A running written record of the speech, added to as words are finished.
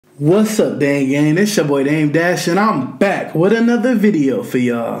What's up, dang gang? It's your boy Dame Dash, and I'm back with another video for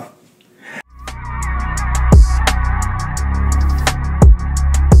y'all.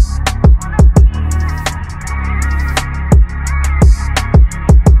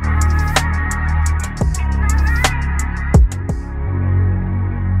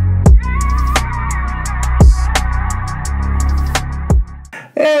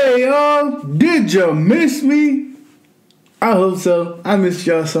 Hey y'all, did you miss me? I hope so. I missed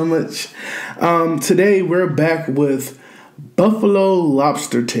y'all so much. Today we're back with buffalo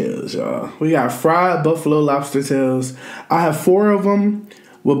lobster tails, y'all. We got fried buffalo lobster tails. I have 4 of them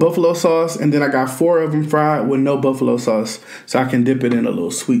with buffalo sauce, and then I got 4 of them fried with no buffalo sauce, so I can dip it in a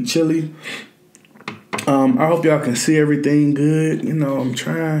little sweet chili. I hope y'all can see everything good. You know, I'm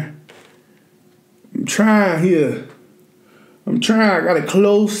trying here. I got it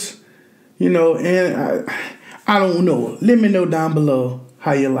close, you know, and I don't know. Let me know down below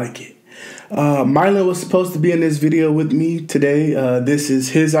how you like it. Marlon was supposed to be in this video with me today. This is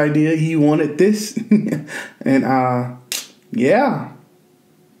his idea. He wanted this. And yeah.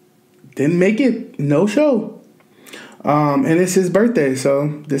 Didn't make it. No show. And it's his birthday.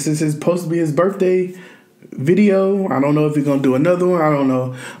 So this is supposed to be his birthday video. I don't know if he's going to do another one. I don't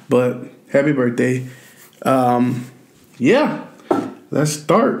know. But happy birthday. Yeah. Let's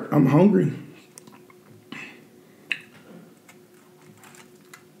start. I'm hungry.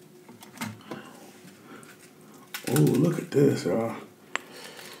 Oh, look at this, y'all.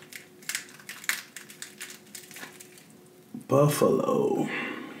 Buffalo.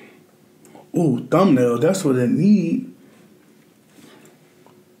 Ooh, thumbnail. That's what it need.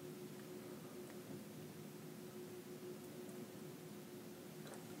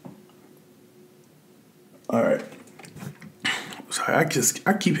 All right. Sorry, I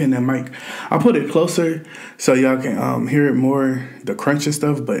keep hitting that mic. I put it closer so y'all can hear it more, the crunch and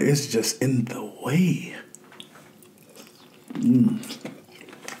stuff, but it's just in the way.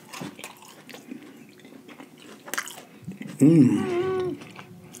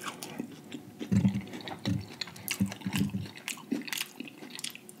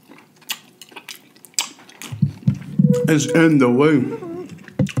 It's in the way.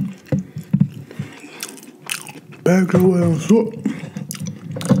 Back away on short.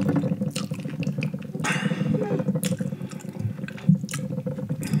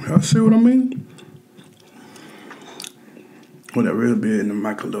 Y'all see what I mean? Whatever, it'll be in the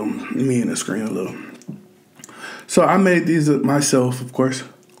mic a little, me in the screen a little. So I made these myself, of course.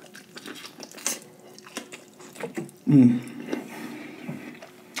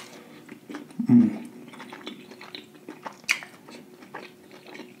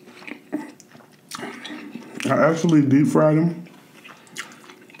 I actually deep fried them.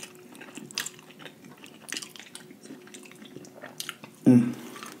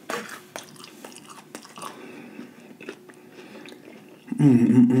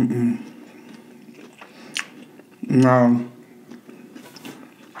 Now,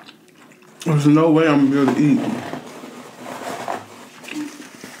 there's no way I'm gonna be able to eat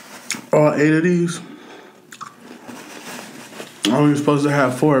all 8 of these. I was supposed to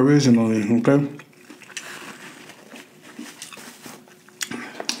have 4 originally, okay?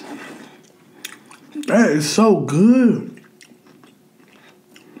 That is so good.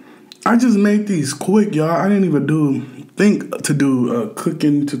 I just made these quick, y'all. I didn't even think to do a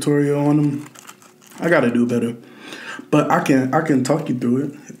cooking tutorial on them. I gotta do better. But I can talk you through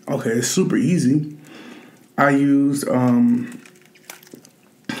it. Okay, it's super easy. I used the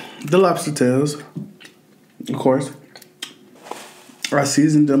lobster tails, of course. I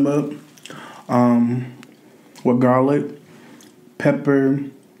seasoned them up with garlic, pepper,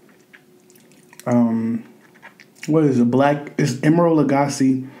 what is it? It's Emerald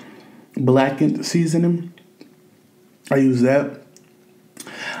Lagasse blackened seasoning. I use that.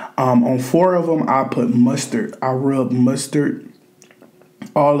 On 4 of them, I put mustard. I rubbed mustard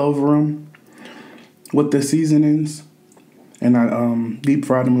all over them with the seasonings, and I deep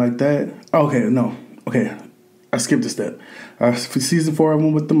fried them like that. Okay, no. Okay, I skipped a step. I seasoned 4 of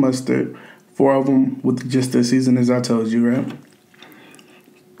them with the mustard, 4 of them with just the seasonings I told you, right?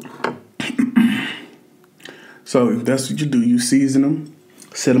 So if that's what you do, you season them,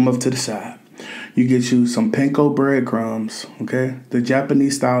 set them up to the side. You get you some panko breadcrumbs, okay? The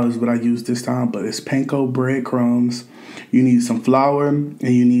Japanese style is what I use this time, but it's panko breadcrumbs. You need some flour, and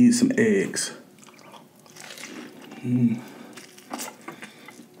you need some eggs.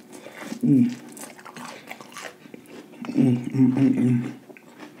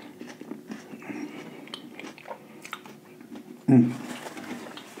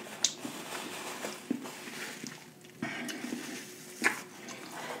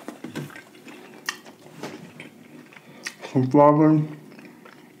 some flour,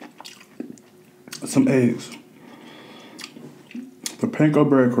 some eggs, the panko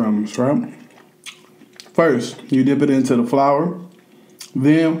breadcrumbs, right? First, you dip it into the flour,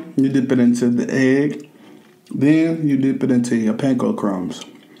 then you dip it into the egg, then you dip it into your panko crumbs,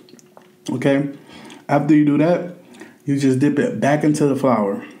 okay? After you do that, you just dip it back into the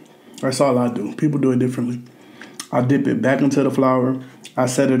flour. That's all I do. People do it differently. I dip it back into the flour. I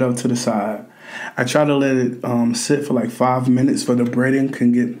set it up to the side. I try to let it sit for like 5 minutes so the breading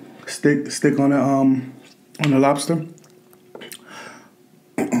can get stick on the lobster.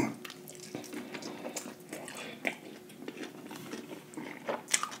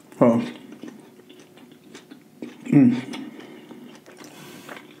 Oh.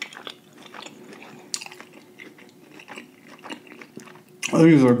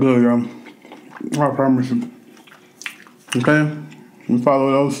 These are good, y'all. I promise you. Okay? We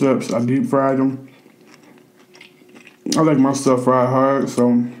follow those steps. I deep fried them. I like my stuff fried hard,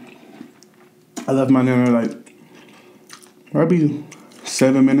 so I left mine in there like maybe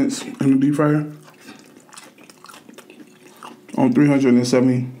 7 minutes in the deep fryer on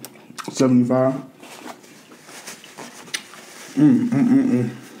 375.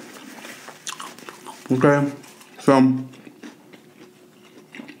 Okay, so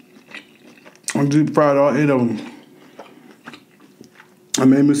I deep fried all 8 of them. I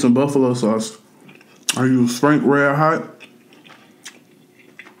made me some buffalo sauce. I use Frank Red Hot.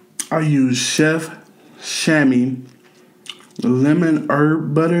 I use Chef Chamois lemon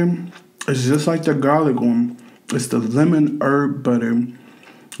herb butter. It's just like the garlic one. It's the lemon herb butter.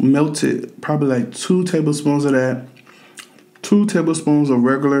 Melted, probably like 2 tablespoons of that. 2 tablespoons of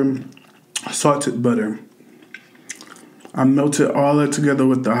regular salted butter. I melted all that together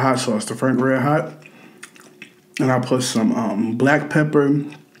with the hot sauce, the Frank Red Hot. And I put some black pepper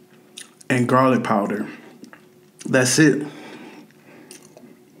and garlic powder. That's it.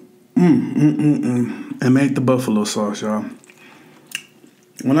 And make the buffalo sauce, y'all.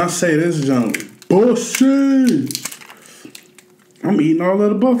 When I say this junk, bullshit, I'm eating all of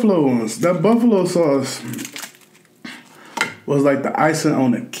the buffalo ones. That buffalo sauce was like the icing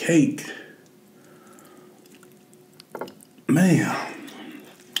on the cake. Man.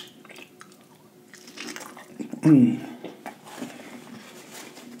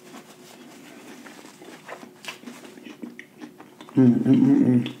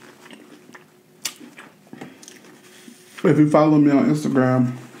 If you follow me on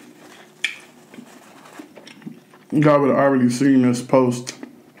Instagram, y'all would have already seen this post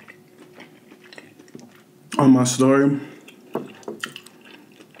on my story.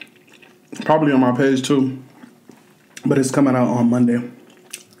 Probably on my page too. But it's coming out on Monday.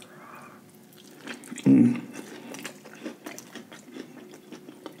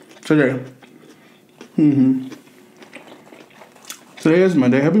 Today. Today is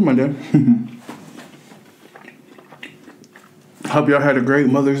Monday. Happy Monday. Hope y'all had a great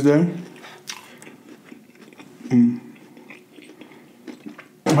Mother's Day.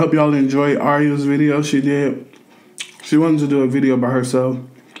 Hope y'all enjoyed Arya's video. She wanted to do a video by herself.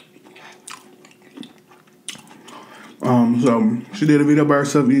 So she did a video by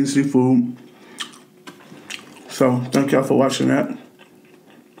herself eating seafood. So thank y'all for watching that.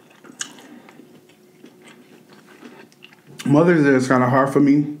 Mother's Day is kind of hard for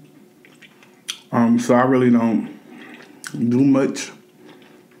me. So I really don't do much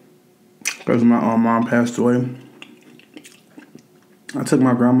because my mom passed away. I took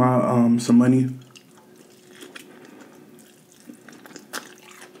my grandma some money.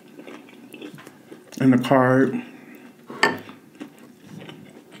 And a card.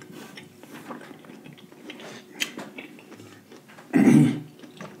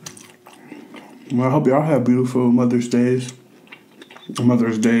 Well, I hope y'all have beautiful Mother's Days. I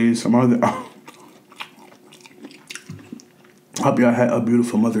hope y'all had a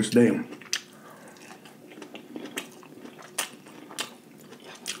beautiful Mother's Day.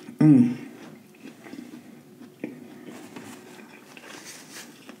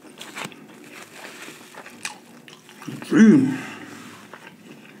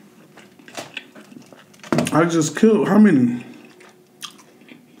 I just killed how many?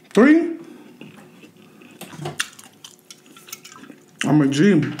 3? I'm a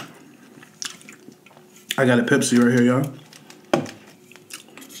G. I got a Pepsi right here, y'all.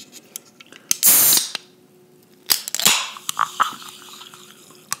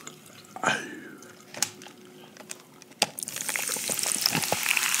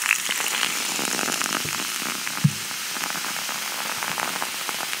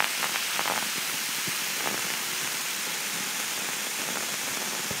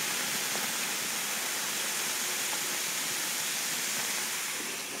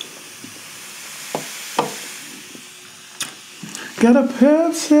 Got a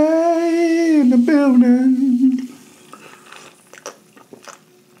Pepsi in the building.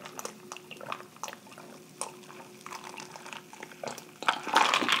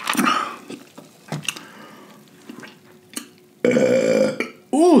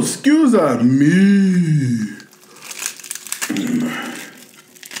 Oh, excuse me.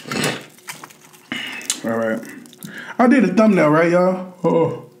 All right. I did a thumbnail, right, y'all?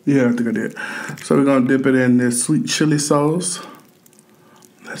 Oh, yeah, I think I did. So we're gonna dip it in this sweet chili sauce.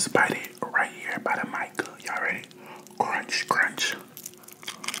 Let's bite it right here by the mic. Y'all ready? Crunch, crunch.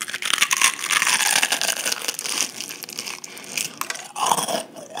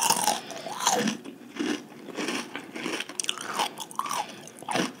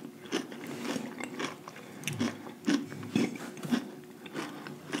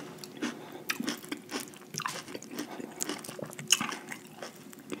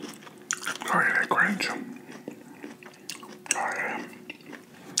 Oh, yeah, crunch. Oh, yeah.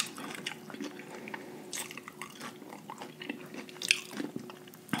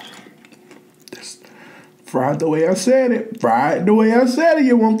 Just fried the way I said it. Fried the way I said it.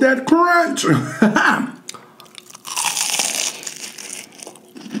 You want that crunch.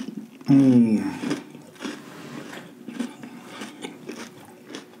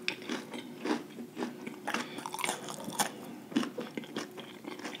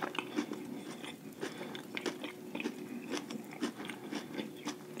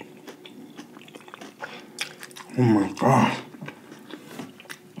 Oh my God.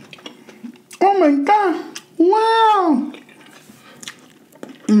 Oh my God. Wow.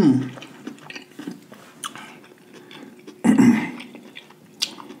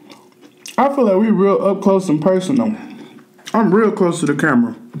 I feel like we're real up close and personal. I'm real close to the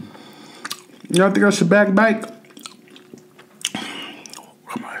camera. Y'all think I should back bite?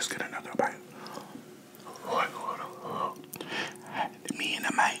 Come on, let's get another bite. Me and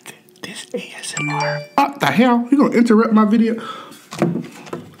the mic. This ASMR. What the hell? You gonna interrupt my video?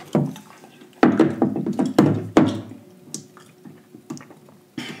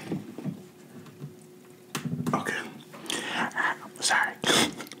 Okay. Sorry.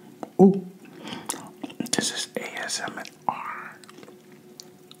 Ooh. This is ASMR.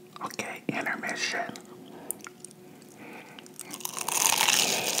 Okay, intermission.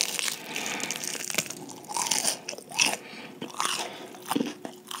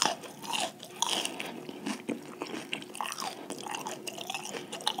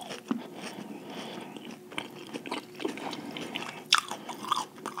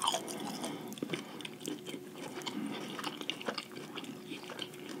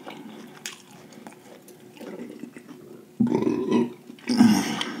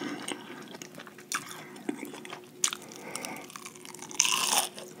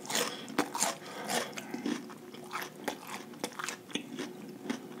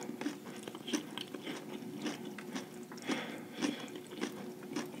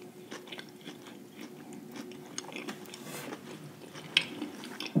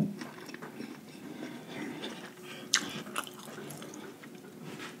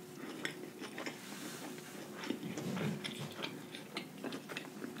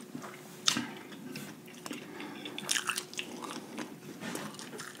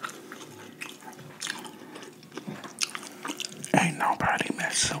 Ain't nobody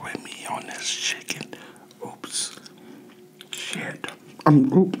messing with me on this chicken. Oops. Shit.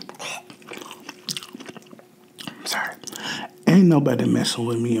 Oops. I'm sorry. Ain't nobody messing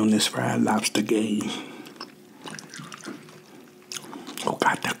with me on this fried lobster game. Who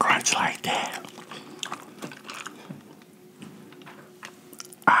got the crunch like that?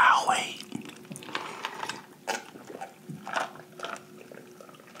 I'll wait.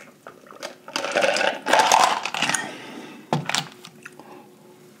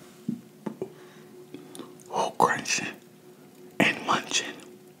 Crunching and munching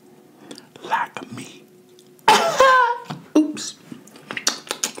like me. Oops.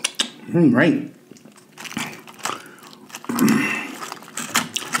 Right.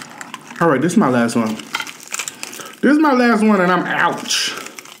 All right, this is my last one. This is my last one, and I'm ouch.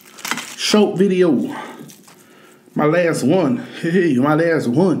 Short video. My last one. Hey, my last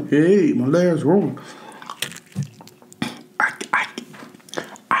one. Hey, my last one.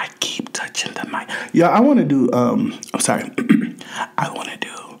 Yeah, I want to do, I'm sorry, I want to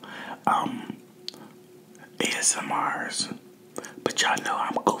do, ASMRs, but y'all know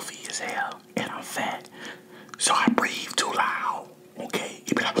I'm goofy as hell, and I'm fat, so I breathe too loud, okay?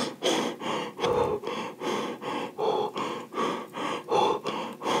 You be like,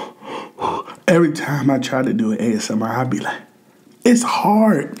 every time I try to do an ASMR, I be like, it's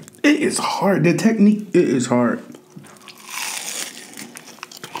hard, it is hard, the technique, it is hard.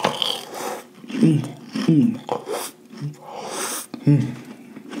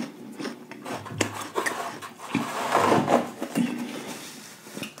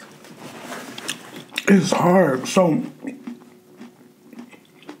 It's hard, so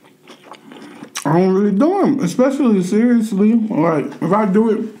I don't really do them, especially seriously. Like, if I do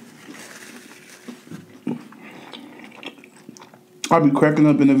it, I'll be cracking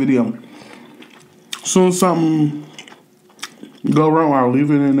up in the video. Soon as something go wrong, I'll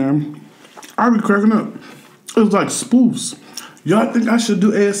leave it in there. I'll be cracking up. It's like spoofs. Y'all think I should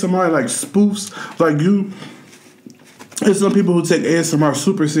do ASMR like spoofs? Like you, there's some people who take ASMR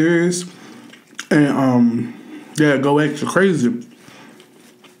super serious and yeah, go extra crazy.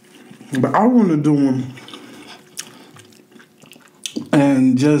 But I want to do them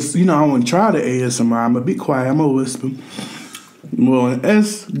and just, you know, I want to try the ASMR. I'm going to be quiet. I'm going to whisper. Well, when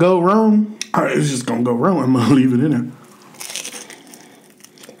S go wrong, it's just going to go wrong. I'm going to leave it in there.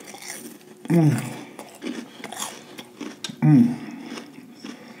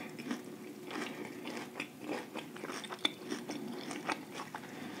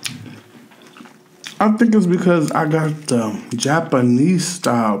 I think it's because I got the Japanese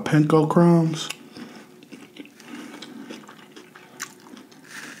style panko crumbs.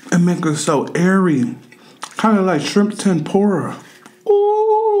 It makes it so airy, kind of like shrimp tempura.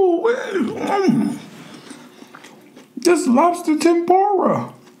 Ooh, just lobster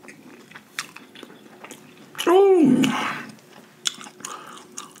tempura. Ooh,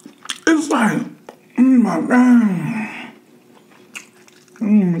 it's like, oh my god, oh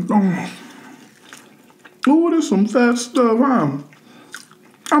my god. Ooh, there's some fat stuff, huh?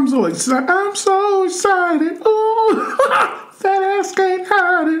 I'm so excited. I'm so excited. Ooh, fat ass can't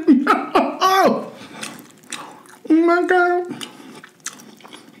hide it. Oh my god.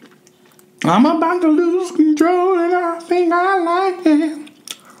 I'm about to lose control and I think I like it.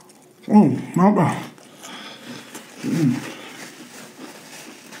 Oh my god.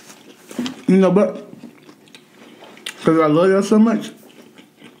 You know, but because I love y'all so much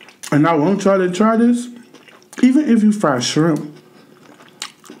and I won't try to try this. Even if you fry shrimp,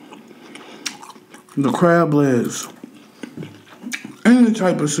 the crab legs, any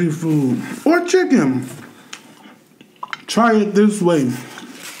type of seafood, or chicken, try it this way.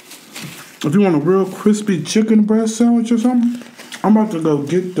 If you want a real crispy chicken breast sandwich or something, I'm about to go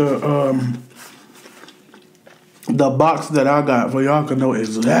get the box that I got for y'all can know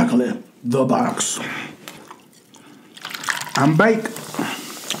exactly the box. I'm baked.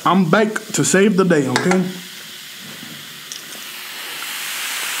 I'm baked to save the day, okay?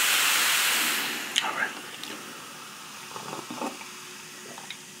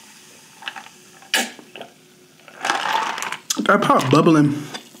 That pot bubbling,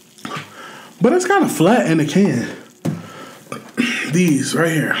 but it's kind of flat in the can. These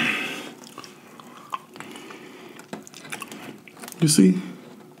right here, you see,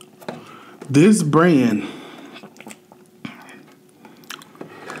 this brand,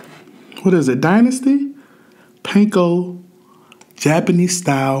 what is it? Dynasty Panko Japanese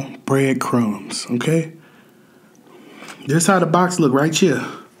style breadcrumbs. Okay, this how the box look right here.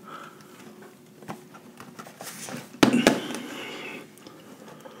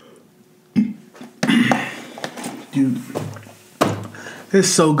 It's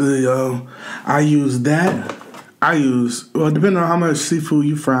so good, yo. I use that. Well, depending on how much seafood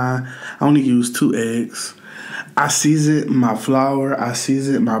you fry, I only use 2 eggs. I season my flour, I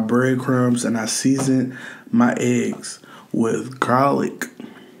season my breadcrumbs, and I season my eggs with garlic,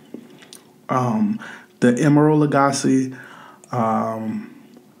 the Emerald Lagasse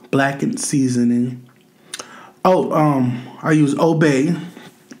blackened seasoning. I use Obey,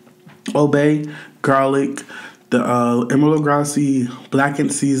 garlic, the Emerald Lagasse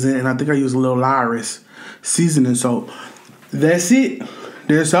blackened season, and I think I use a little Iris seasoning. So that's it.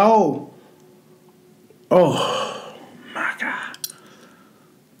 That's all. Oh my god.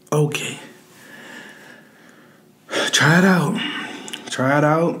 Okay. Try it out.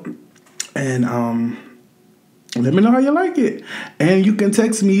 And let me know how you like it. And you can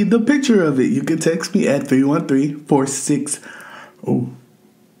text me the picture of it. You can text me at 313-46.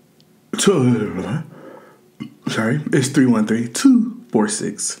 It's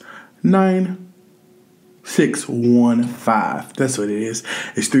 313-246-9615. That's what it is.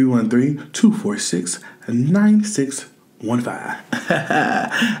 It's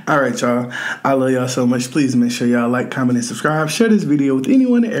 313-246-9615. All right, y'all. I love y'all so much. Please make sure y'all like, comment, and subscribe. Share this video with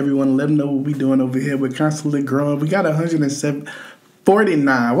anyone and everyone. Let them know what we're doing over here. We're constantly growing. We got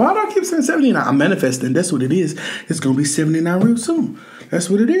 149. Why do I keep saying 79? I'm manifesting. That's what it is. It's going to be 79 real soon. That's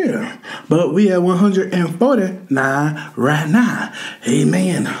what it is. But we at 149 right now.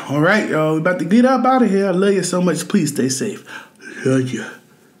 Amen. All right, y'all. We about to get up out of here. I love you so much. Please stay safe. Love you.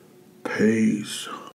 Peace.